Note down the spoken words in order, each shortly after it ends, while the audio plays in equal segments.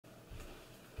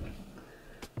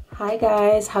Hi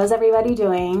guys, how's everybody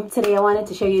doing? Today I wanted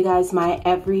to show you guys my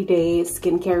everyday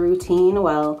skincare routine.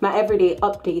 Well, my everyday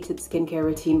updated skincare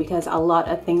routine because a lot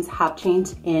of things have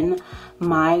changed in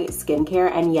my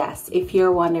skincare. And yes, if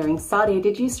you're wondering, Sadia,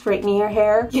 did you straighten your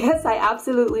hair? Yes, I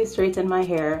absolutely straightened my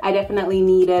hair. I definitely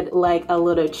needed like a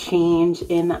little change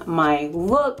in my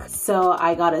look. So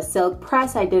I got a silk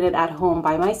press. I did it at home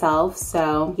by myself.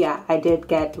 So yeah, I did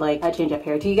get like a change of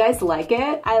hair. Do you guys like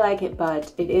it? I like it,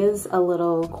 but it is a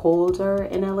little colder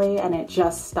in LA and it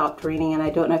just stopped raining and I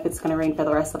don't know if it's gonna rain for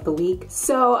the rest of the week.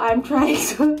 So I'm trying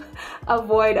to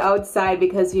avoid outside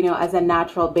because, you know, as a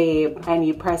natural babe and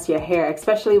you press your hair,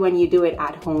 especially when you do it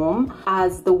at home,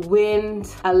 as the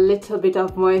wind, a little bit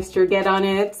of moisture get on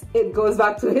it, it goes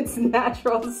back to its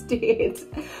natural state.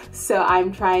 So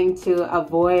I'm trying to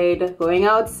avoid going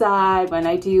outside. When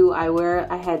I do, I wear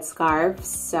a headscarf.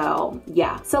 So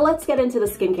yeah, so let's get into the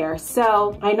skincare.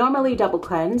 So I normally double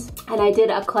cleanse and I did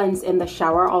a cleanse in the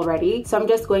shower already. So I'm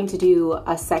just going to do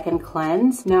a second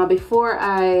cleanse. Now, before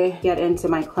I get into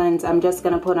my cleanse, I'm just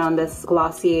gonna put on this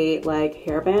Glossier like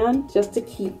hairband just to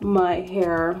keep my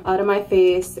hair out of my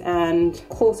face and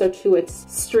closer to its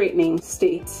straightening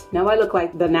state. Now I look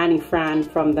like the nanny Fran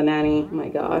from The Nanny. Oh my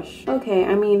gosh. Okay,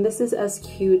 I mean, this is as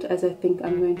cute as I think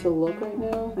I'm going to look right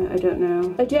now. I don't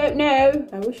know. I don't know.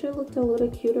 I wish I looked a little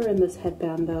cuter in this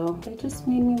headband though. It just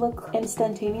made me look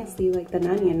instantaneously like the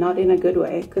nanny and not in a good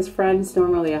way because Fran's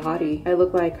normally a hottie. I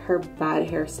look like her bad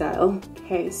hairstyle.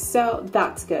 Okay, so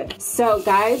that's good. So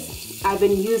guys, I've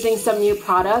been using some new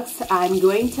products. I'm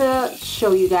going to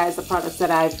show you guys the products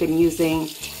that I've been using,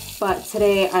 but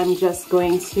today I'm just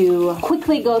going to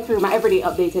quickly go through my everyday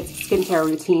updated skincare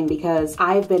routine because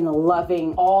I've been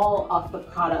loving all of the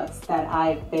products that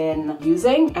I've been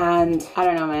using, and I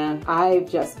don't know, man,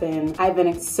 I've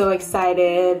been so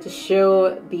excited to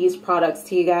show these products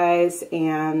to you guys.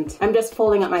 And I'm just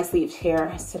folding up my sleeves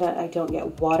here so that I don't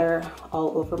get water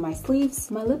all over my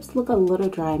sleeves. My lips look a little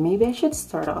dry. Maybe I should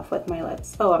start off with my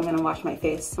lips. Oh, I'm gonna wash my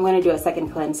face. I'm gonna do a second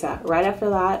cleanse. Right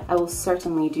after that, I will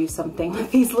certainly do something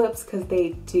with these lips because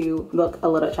they do look a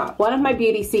little chapped. One of my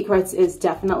beauty secrets is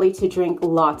definitely to drink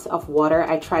lots of water.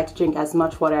 I try to drink as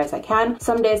much water as I can.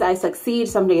 Some days I succeed,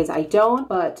 some days I don't,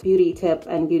 but beauty tip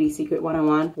and beauty secret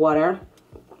 101, water.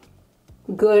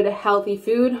 Good healthy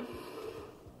food.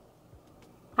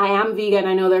 I am vegan.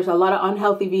 I know there's a lot of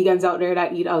unhealthy vegans out there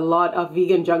that eat a lot of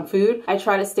vegan junk food. I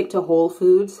try to stick to whole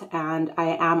foods and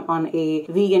I am on a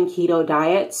vegan keto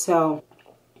diet, so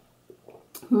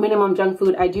minimum junk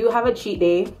food. I do have a cheat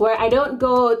day where I don't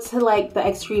go to like the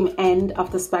extreme end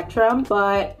of the spectrum,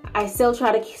 but I still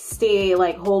try to stay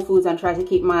like whole foods and try to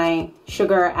keep my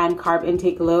sugar and carb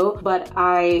intake low. But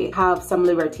I have some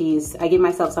liberties. I give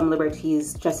myself some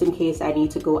liberties just in case I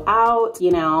need to go out.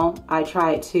 You know, I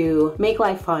try to make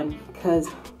life fun because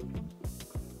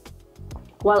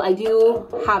while I do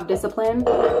have discipline,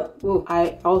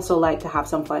 I also like to have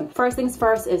some fun. First things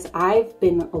first is I've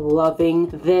been loving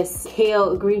this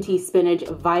kale green tea spinach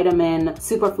vitamin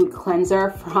superfood cleanser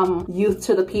from Youth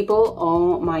to the People.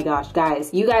 Oh my gosh,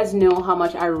 guys. You guys know how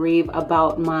much I rave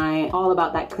about all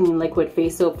about that clean liquid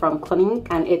face soap from Clinique,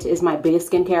 and it is my base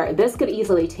skincare. This could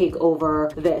easily take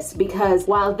over this because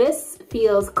while this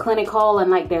feels clinical and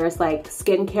like there's like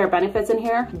skincare benefits in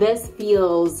here, this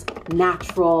feels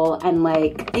natural and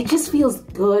like it just feels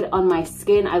good on my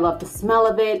skin. I love the smell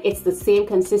of it. It's the same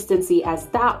consistency as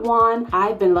that one.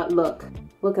 I've been look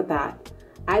at that.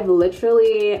 I've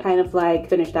literally kind of like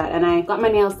finished that and I got my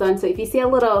nails done. So if you see a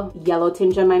little yellow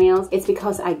tinge on my nails, it's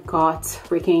because I got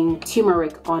freaking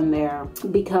turmeric on there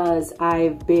because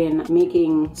I've been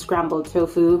making scrambled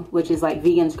tofu, which is like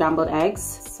vegan scrambled eggs.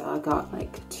 So I got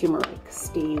like turmeric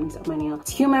stains on my nail.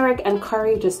 Turmeric and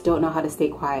curry just don't know how to stay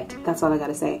quiet. That's all I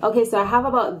gotta say. Okay, so I have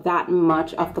about that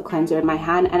much of the cleanser in my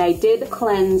hand and I did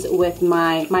cleanse with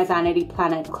my Vanity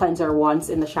Planet cleanser once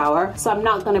in the shower. So I'm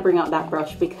not gonna bring out that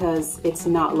brush because it's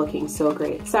not looking so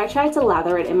great. So I tried to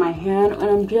lather it in my hand and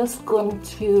I'm just going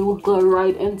to go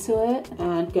right into it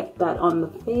and get that on the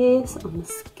face, on the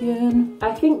skin.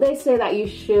 I think they say that you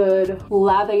should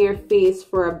lather your face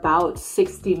for about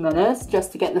 60 minutes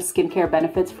just to get the skincare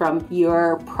benefits from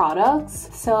your products.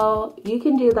 So you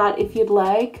can do that if you'd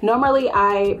like. Normally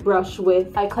I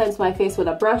cleanse my face with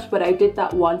a brush, but I did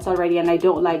that once already and I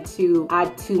don't like to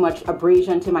add too much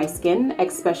abrasion to my skin,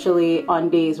 especially on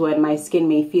days when my skin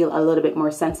may feel a little bit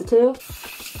more sensitive.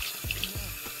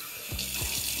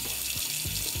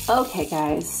 Okay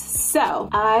guys, so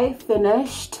I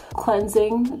finished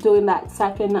cleansing, doing that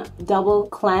second double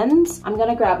cleanse. I'm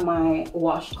gonna grab my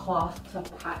washcloth to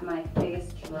pat my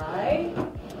face dry.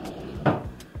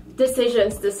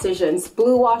 Decisions.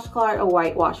 Blue washcloth or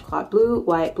white washcloth? Blue,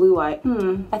 white, blue, white.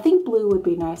 I think blue would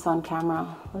be nice on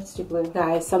camera. Let's do blue.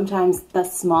 Guys, sometimes the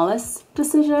smallest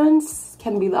decisions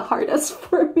can be the hardest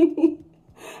for me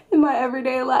in my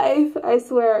everyday life. I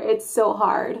swear it's so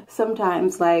hard.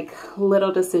 Sometimes like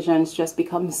little decisions just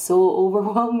become so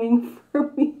overwhelming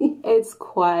for me. It's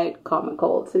quite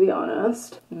comical, to be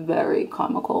honest. Very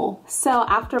comical. So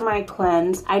after my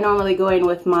cleanse, I normally go in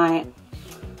with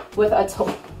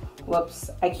whoops,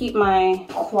 I keep my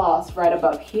cloth right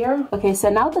above here. Okay, so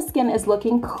now the skin is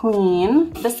looking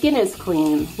clean. The skin is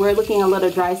clean. We're looking a little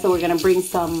dry, so we're gonna bring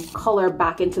some color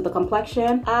back into the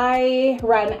complexion. I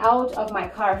ran out of my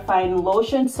clarifying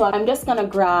lotion, so I'm just gonna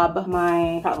grab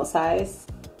my travel size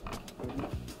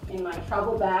in my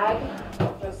travel bag,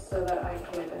 just so that I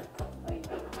could like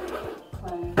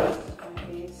cleanse my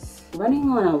face. Running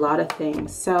on a lot of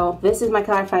things. So this is my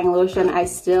clarifying lotion. I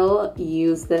still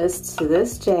use this to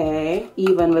this day,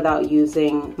 even without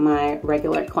using my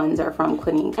regular cleanser from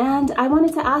Clinique. And I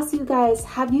wanted to ask you guys,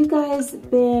 have you guys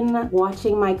been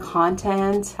watching my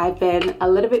content? I've been a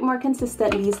little bit more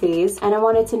consistent these days, and I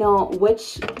wanted to know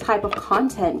which type of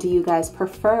content do you guys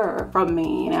prefer from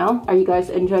me, you know? Are you guys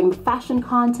enjoying the fashion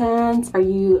content? Are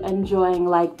you enjoying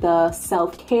like the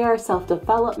self-care,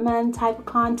 self-development type of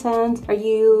content?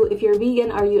 If you're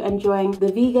vegan, are you enjoying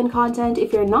the vegan content?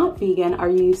 If you're not vegan,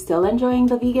 are you still enjoying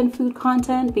the vegan food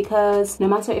content? Because no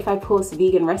matter if I post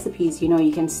vegan recipes, you know,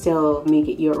 you can still make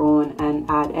it your own and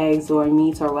add eggs or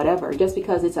meat or whatever. Just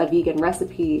because it's a vegan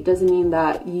recipe doesn't mean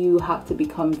that you have to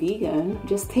become vegan.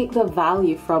 Just take the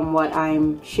value from what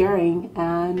I'm sharing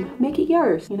and make it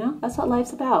yours, you know? That's what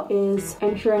life's about, is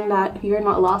ensuring that you're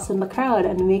not lost in the crowd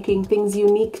and making things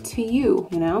unique to you,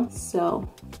 you know? So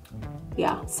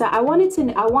yeah, so I want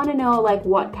to know like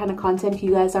what kind of content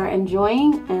you guys are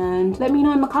enjoying, and let me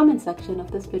know in the comment section of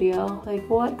this video, like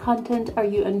what content are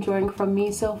you enjoying from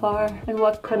me so far, and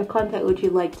what kind of content would you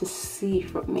like to see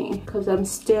from me? Because I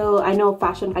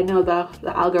know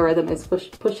the algorithm is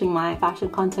pushing my fashion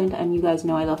content, and you guys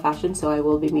know I love fashion, so I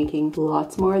will be making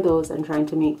lots more of those and trying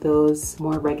to make those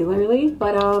more regularly.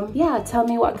 But yeah, tell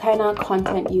me what kind of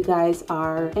content you guys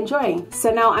are enjoying.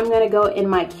 So now I'm gonna go in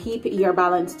my Keep Your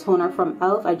Balance toner from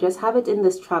e.l.f. I just have it in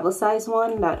this travel size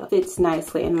one that fits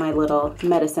nicely in my little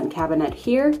medicine cabinet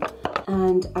here,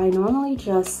 and I normally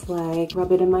just like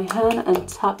rub it in my hand and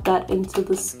tap that into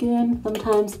the skin.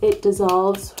 Sometimes it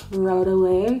dissolves right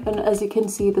away, and as you can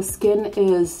see, the skin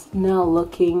is now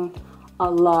looking a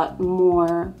lot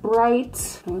more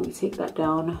bright. I'm going to take that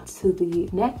down to the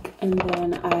neck, and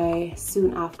then I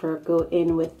soon after go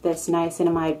in with this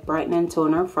niacinamide brightening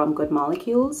toner from Good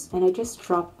Molecules, and I just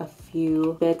drop a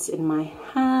few bits in my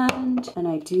hand, and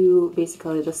I do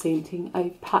basically the same thing.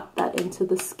 I pat that into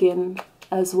the skin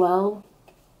as well,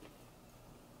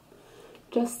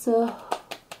 just to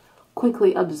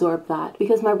quickly absorb that,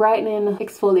 because my brightening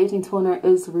exfoliating toner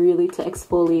is really to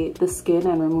exfoliate the skin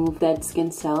and remove dead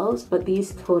skin cells, but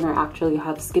these toner actually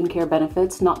have skincare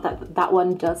benefits. Not that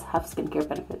one does have skincare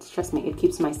benefits, trust me, it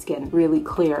keeps my skin really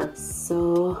clear.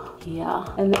 So yeah,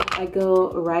 and then I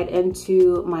go right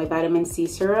into my vitamin C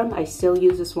serum. I still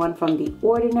use this one from The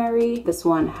Ordinary. This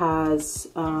one has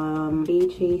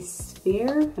HA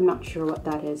Sphere. I'm not sure what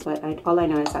that is, but all I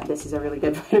know is that this is a really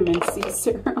good vitamin C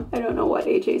serum. I don't know what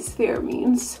HA Sphere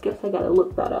means. Guess I gotta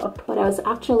look that up. But I was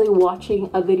actually watching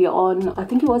a video on, I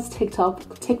think it was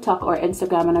TikTok or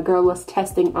Instagram, and a girl was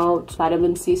testing out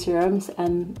vitamin C serums,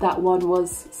 and that one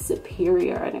was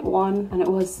superior, and it won, and it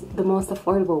was the most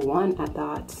affordable one at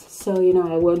that. So, you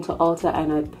know, I went to Ulta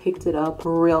and I picked it up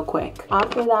real quick.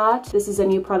 After that, this is a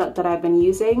new product that I've been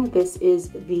using. This is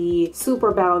the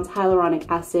Super Balance Hyaluronic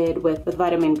Acid with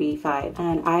vitamin B5,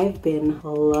 and I've been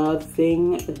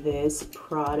loving this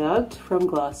product from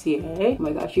Glossier. Oh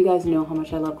my gosh, you guys know how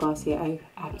much I love Glossier. I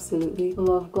absolutely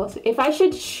love Glossier. If I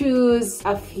should choose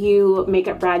a few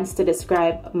makeup brands to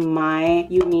describe my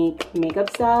unique makeup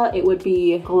style, it would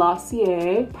be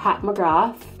Glossier, Pat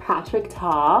McGrath, Patrick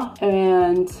Ta,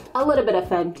 and a little bit of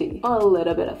Fenty,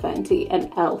 and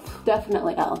e.l.f.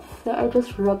 Definitely e.l.f. So I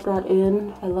just rub that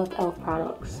in. I love e.l.f.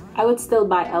 products. I would still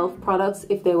buy e.l.f. products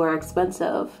if they were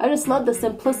expensive. I just love the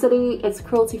simplicity. It's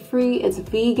cruelty-free, it's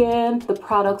vegan, the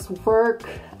products work.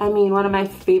 I mean, one of my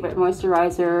favorite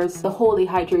moisturizers, the Holy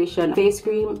Hydration face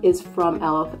cream, is from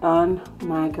e.l.f. and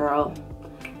my girl,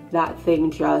 that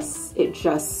thing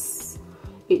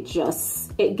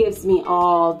it gives me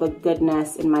all the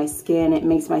goodness in my skin. It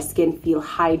makes my skin feel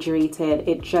hydrated.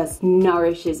 It just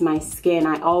nourishes my skin.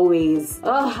 I always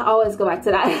go back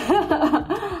to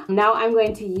that. Now I'm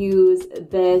going to use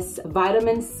this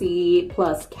vitamin C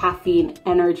plus caffeine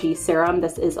energy serum.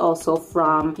 This is also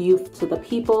from Youth to the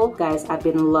People. Guys, I've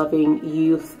been loving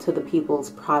Youth to the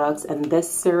People's products, and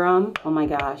this serum, oh my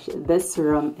gosh, this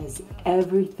serum is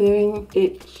everything.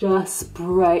 It just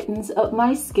brightens up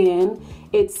my skin.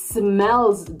 It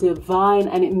smells divine,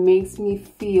 and it makes me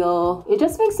feel, it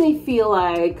just makes me feel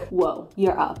like, whoa,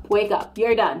 you're up, wake up,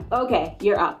 you're done. Okay,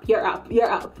 you're up, you're up,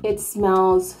 you're up. It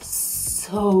smells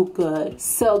so good,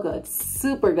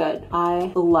 super good.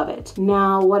 I love it.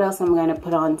 Now, what else I'm gonna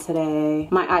put on today?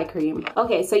 My eye cream.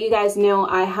 Okay, so you guys know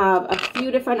I have a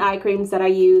few different eye creams that I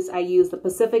use. I use the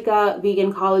Pacifica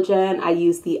Vegan Collagen. I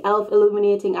use the e.l.f.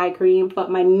 Illuminating Eye Cream.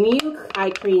 But my new eye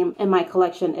cream in my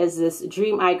collection is this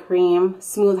Dream Eye Cream,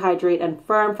 Smooth, Hydrate, and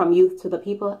Firm from Youth to the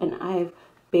People. And I've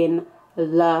been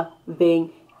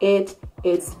loving it.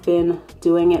 It's been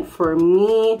doing it for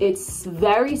me. It's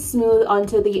very smooth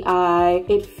onto the eye.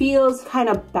 It feels kind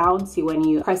of bouncy when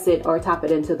you press it or tap it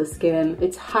into the skin.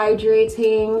 It's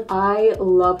hydrating. I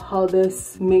love how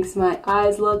this makes my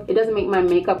eyes look. It doesn't make my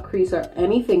makeup crease or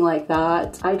anything like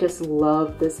that. I just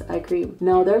love this eye cream.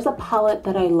 Now, there's a palette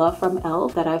that I love from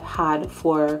e.l.f. that I've had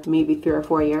for maybe 3 or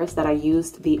 4 years that I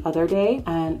used the other day,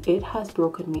 and it has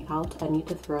broken me out. I need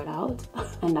to throw it out.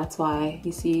 And that's why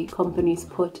you see companies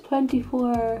put 24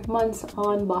 months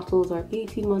on bottles or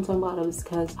 18 months on bottles,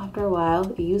 because after a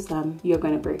while you use them, you're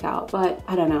gonna break out. But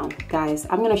I don't know, guys,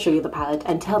 I'm gonna show you the palette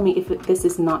and tell me if this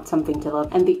is not something to love.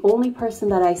 And the only person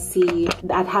that I see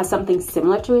that has something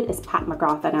similar to it is Pat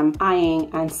McGrath, and I'm eyeing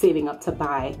and saving up to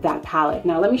buy that palette.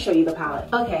 Now let me show you the palette.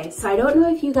 Okay, so I don't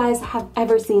know if you guys have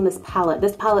ever seen this palette.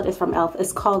 This palette is from e.l.f.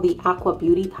 It's called the Aqua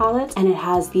Beauty palette, and it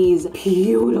has these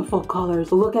beautiful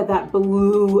colors. Look at that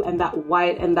blue and that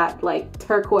white and that like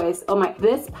turquoise. Oh my,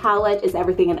 this palette is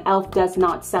everything, and e.l.f. does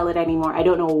not sell it anymore. I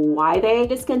don't know why they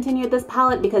discontinued this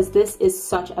palette, because this is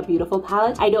such a beautiful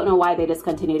palette. I don't know why they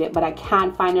discontinued it, but I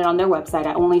can't find it on their website.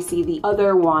 I only see the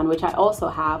other one, which I also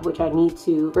have, which I need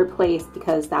to replace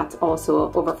because that's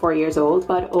also over 4 years old.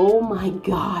 But oh my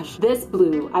gosh, this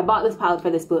blue, I bought this palette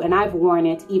for this blue, and I've worn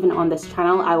it even on this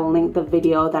channel. I will link the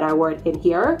video that I wore it in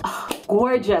here. Oh,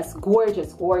 gorgeous,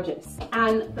 gorgeous, gorgeous.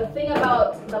 And the thing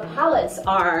about the palettes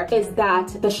is that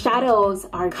the shadows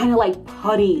are kind of like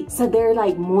putty, so they're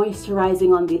like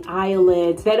moisturizing on the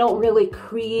eyelids. They don't really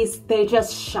crease, they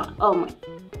just shine. Oh my,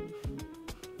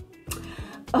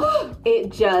 oh,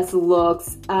 it just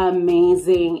looks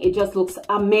amazing. It just looks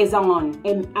amazing.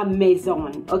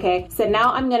 Okay, so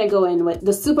now I'm gonna go in with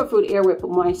the Superfood Air Whip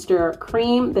Moisture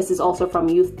Cream. This is also from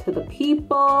Youth to the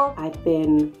People. I've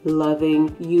been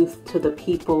loving Youth to the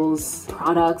People's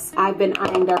products. I've been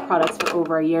eyeing their products for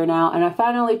over a year now, and I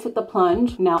finally took the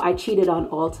plunge. Now, I cheated on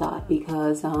Ulta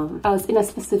because I was in a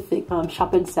specific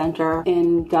shopping center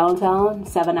in downtown,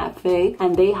 7 at Fig,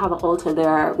 and they have an Ulta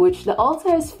there, which the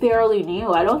Ulta is fairly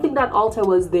new. I don't think that Ulta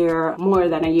was there more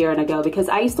than a year ago, because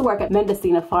I used to work at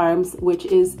Mendocino Farms, which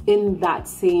is in that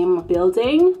same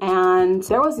building, and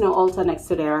there was no Ulta next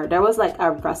to there. There was like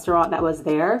a restaurant that was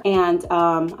there, and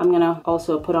I'm gonna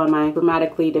also put on my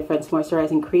Dramatically Different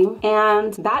moisturizing cream,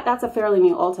 and that's a fairly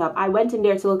new Ulta. I went in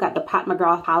there to look at the Pat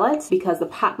McGrath palettes, because the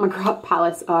Pat McGrath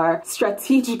palettes are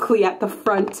strategically at the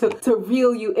front to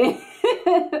reel you in.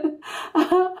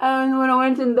 And when I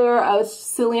went in there,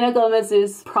 Selena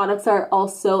Gomez's products are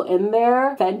also in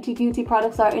there. Fenty Beauty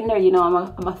products are in there. You know,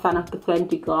 I'm a fan of the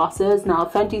Fenty glosses. Now,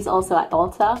 Fenty's also at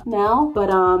Ulta now.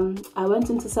 But I went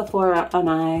into Sephora and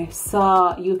I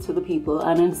saw Youth to the People.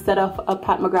 And instead of a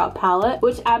Pat McGrath palette,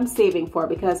 which I'm saving for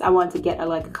because I want to get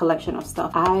like a collection of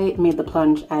stuff, I made the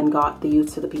plunge and got the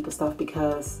Youth to the People stuff,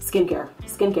 because skincare.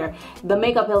 The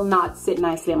makeup will not sit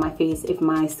nicely on my face if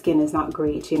my skin is not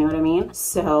great, you know what I mean?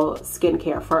 So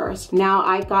skincare first. Now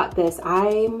I got this.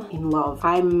 I'm in love.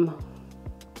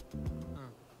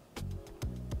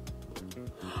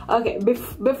 Okay,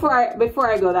 before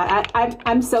I go that,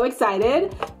 I'm so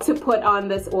excited to put on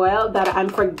this oil that I'm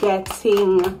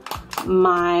forgetting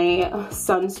my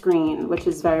sunscreen, which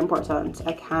is very important.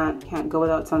 I can't go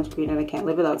without sunscreen, and I can't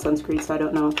live without sunscreen, so I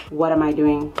don't know what am I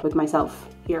doing with myself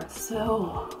here.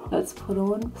 So let's put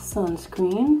on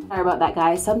sunscreen. Sorry about that,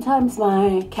 guys. Sometimes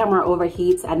my camera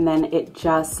overheats and then it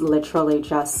just literally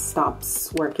just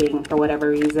stops working for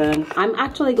whatever reason. I'm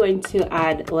actually going to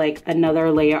add like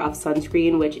another layer of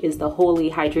sunscreen, which is the Holy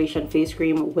Hydration Face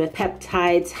Cream with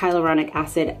peptides, hyaluronic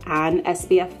acid, and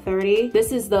SPF 30.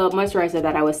 This is the moisturizer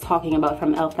that I was talking about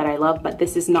from e.l.f. that I love, but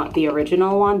this is not the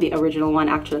original one. The original one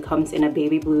actually comes in a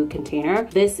baby blue container.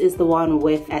 This is the one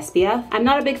with SPF. I'm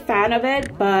not a big fan of it,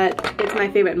 but it's my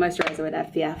favorite moisturizer with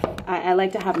SPF. I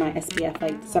like to have my SPF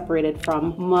like separated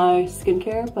from my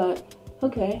skincare, but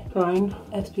Okay, fine.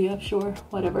 SPF, sure,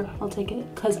 whatever, I'll take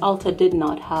it. Because Ulta did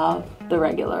not have the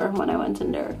regular when I went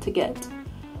in there to get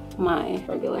my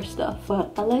regular stuff,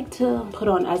 but I like to put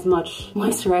on as much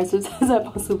moisturizers as I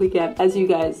possibly can. As you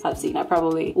guys have seen, I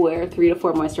probably wear 3 to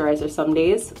 4 moisturizers some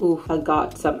days. Oof, I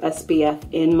got some SPF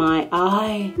in my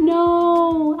eye.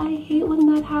 No, I hate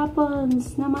when that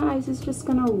happens. Now my eyes is just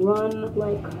gonna run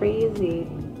like crazy.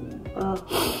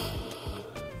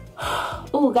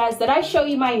 Oh guys, did I show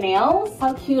you my nails?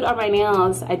 How cute are my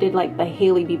nails? I did like the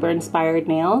Hailey Bieber inspired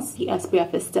nails. The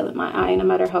SPF is still in my eye no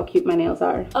matter how cute my nails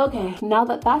are. Okay, now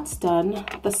that that's done,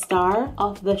 the star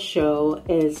of the show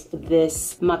is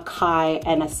this Makai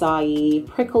and Acai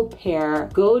Prickled Pear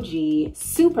Goji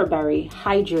Super Berry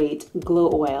Hydrate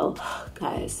Glow Oil.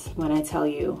 Guys, when I tell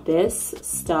you, this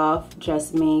stuff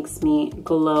just makes me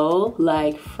glow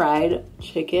like fried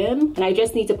chicken. And I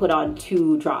just need to put on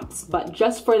 2 drops, but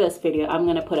just for this video, I'm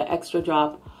gonna put an extra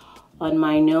drop on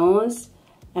my nose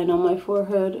and on my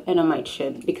forehead and on my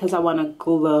chin because I want to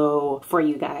glow for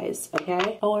you guys,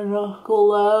 okay? I want to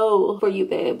glow for you,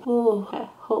 babe. Oh, I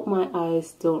hope my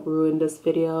eyes don't ruin this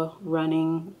video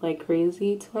running like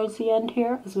crazy towards the end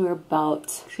here because we're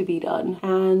about to be done.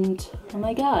 And oh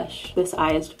my gosh, this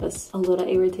eye is just a little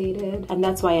irritated. And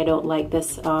that's why I don't like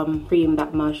this cream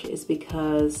that much, is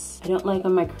because I don't like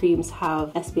when my creams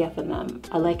have SPF in them.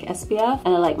 I like SPF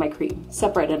and I like my cream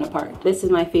separate and apart. This is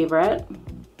my favorite.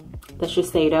 The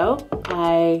Shiseido.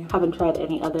 I haven't tried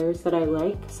any others that I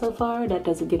like so far. That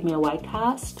doesn't give me a white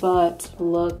cast, but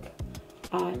look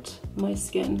at my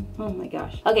skin. Oh my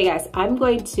gosh. Okay guys, I'm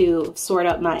going to sort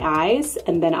out my eyes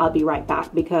and then I'll be right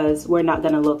back because we're not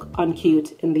gonna look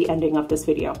uncute in the ending of this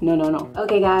video. No, no, no.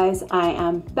 Okay guys, I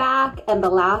am back and the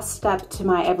last step to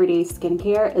my everyday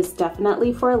skincare is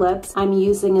definitely for lips. I'm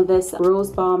using this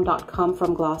rosebalm.com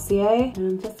from Glossier and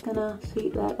I'm just gonna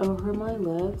sweep that over my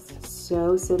lips.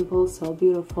 So simple, so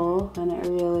beautiful, and it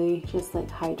really just like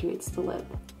hydrates the lip.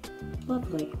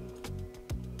 Lovely.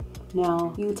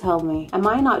 Now, you tell me, am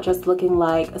I not just looking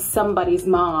like somebody's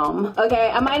mom? Okay,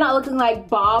 am I not looking like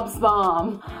Bob's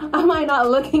mom? Am I not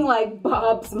looking like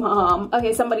Bob's mom?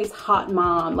 Okay, somebody's hot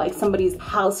mom, like somebody's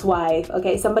housewife,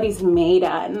 okay, somebody's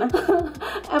maiden.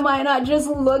 Am I not just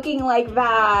looking like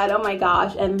that? Oh my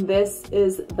gosh, and this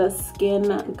is the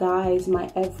skin, guys,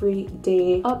 my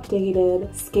everyday updated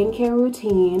skincare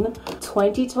routine.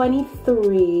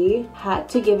 2023, had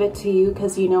to give it to you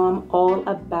because you know I'm all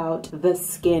about the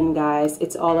skin, guys.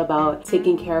 It's all about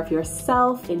taking care of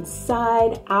yourself,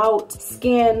 inside, out,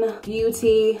 skin,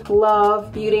 beauty,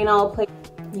 love, beauty in all places.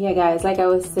 Yeah guys, like I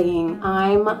was saying,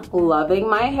 I'm loving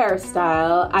my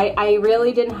hairstyle. I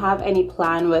really didn't have any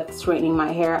plan with straightening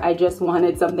my hair. I just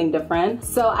wanted something different.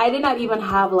 So I did not even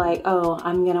have like, oh,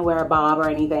 I'm gonna wear a bob or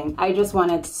anything. I just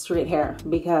wanted straight hair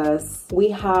because we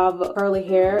have curly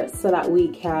hair so that we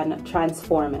can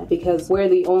transform it, because we're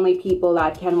the only people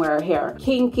that can wear hair.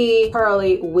 Kinky,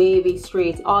 curly, wavy,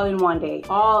 straight, all in one day.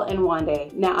 All in one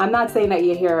day. Now, I'm not saying that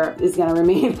your hair is gonna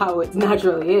remain how it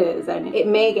naturally is, and it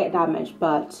may get damaged,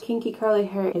 but kinky curly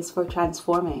hair is for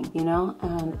transforming, you know,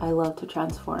 and I love to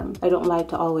transform. I don't like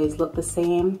to always look the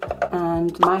same,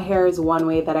 and my hair is one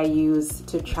way that I use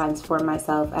to transform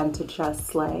myself and to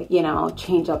just like, you know,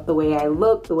 change up the way I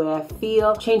look, the way I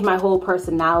feel, change my whole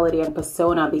personality and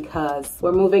persona because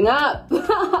we're moving up.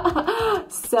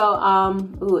 So,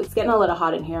 ooh, it's getting a little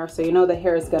hot in here, so you know the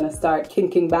hair is gonna start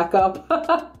kinking back up.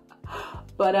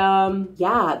 But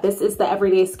yeah, this is the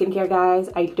everyday skincare, guys.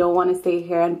 I don't want to stay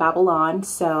here and babble on.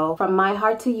 So from my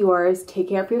heart to yours, take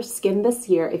care of your skin this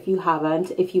year if you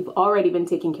haven't. If you've already been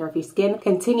taking care of your skin,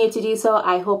 continue to do so.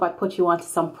 I hope I put you onto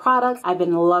some products. I've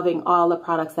been loving all the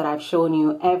products that I've shown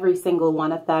you. Every single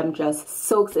one of them just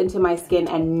soaks into my skin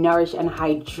and nourishes and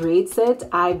hydrates it.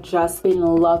 I've just been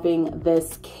loving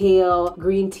this kale,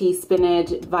 green tea,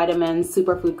 spinach, vitamin,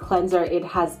 superfood cleanser.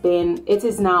 It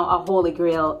is now a holy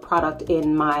grail product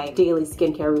in my daily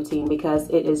skincare routine because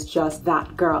it is just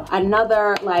that girl.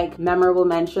 Another like memorable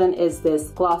mention is this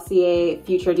Glossier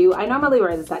Future Dew. I normally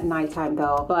wear this at nighttime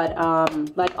though, but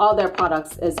like all their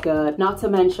products is good. Not to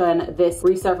mention this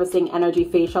resurfacing energy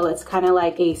facial. It's kind of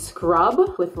like a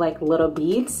scrub with like little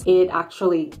beads. It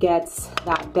actually gets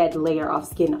that dead layer of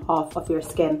skin off of your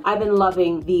skin. I've been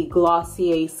loving the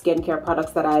Glossier skincare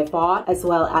products that I bought, as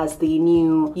well as the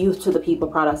new Youth to the People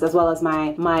products, as well as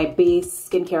my base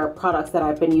skincare products that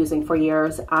I've been using for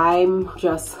years. I'm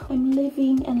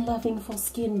living and loving for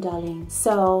skin, darling.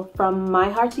 So from my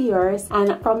heart to yours,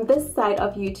 and from this side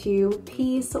of YouTube,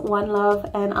 peace, one love,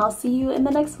 and I'll see you in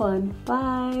the next one.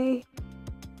 Bye.